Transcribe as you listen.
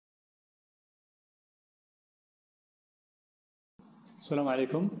السلام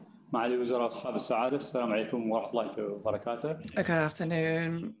عليكم. معالي الوزراء أصحاب السعادة، السلام عليكم ورحمة الله وبركاته. Good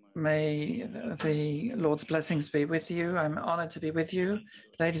afternoon. May the Lord's blessings be with you. I'm honored to be with you,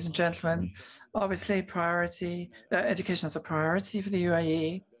 ladies and gentlemen. Obviously, education is a priority for the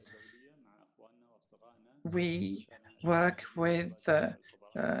UAE. We work with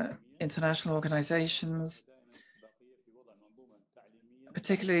international organizations,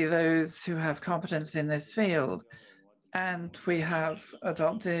 particularly those who have competence in this field. And we have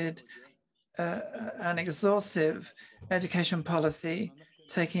adopted an exhaustive education policy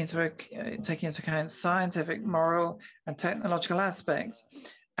taking into account scientific, moral, and technological aspects.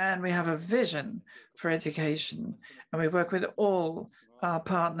 And we have a vision for education, and we work with all our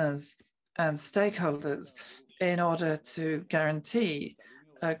partners and stakeholders in order to guarantee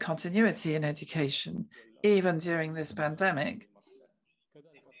continuity in education, even during this pandemic.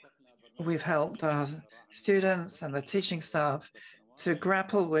 We've helped our students and the teaching staff to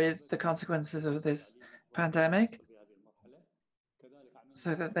grapple with the consequences of this pandemic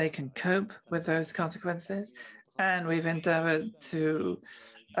so that they can cope with those consequences. And we've endeavored to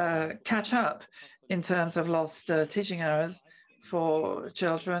catch up in terms of lost teaching hours for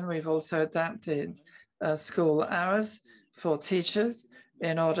children. We've also adapted school hours for teachers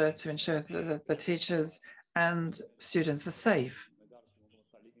in order to ensure that the teachers and students are safe.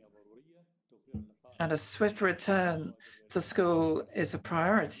 And a swift return to school is a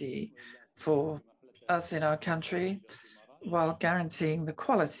priority for us in our country, while guaranteeing the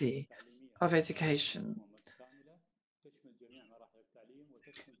quality of education.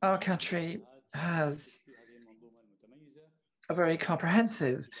 Our country has a very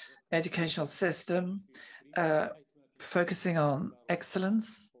comprehensive educational system focusing on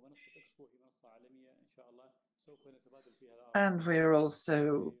excellence. And we're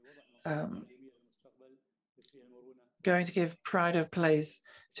also going to give pride of place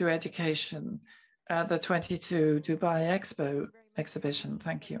to education at the 22 Dubai Expo exhibition.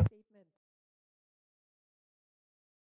 Thank you.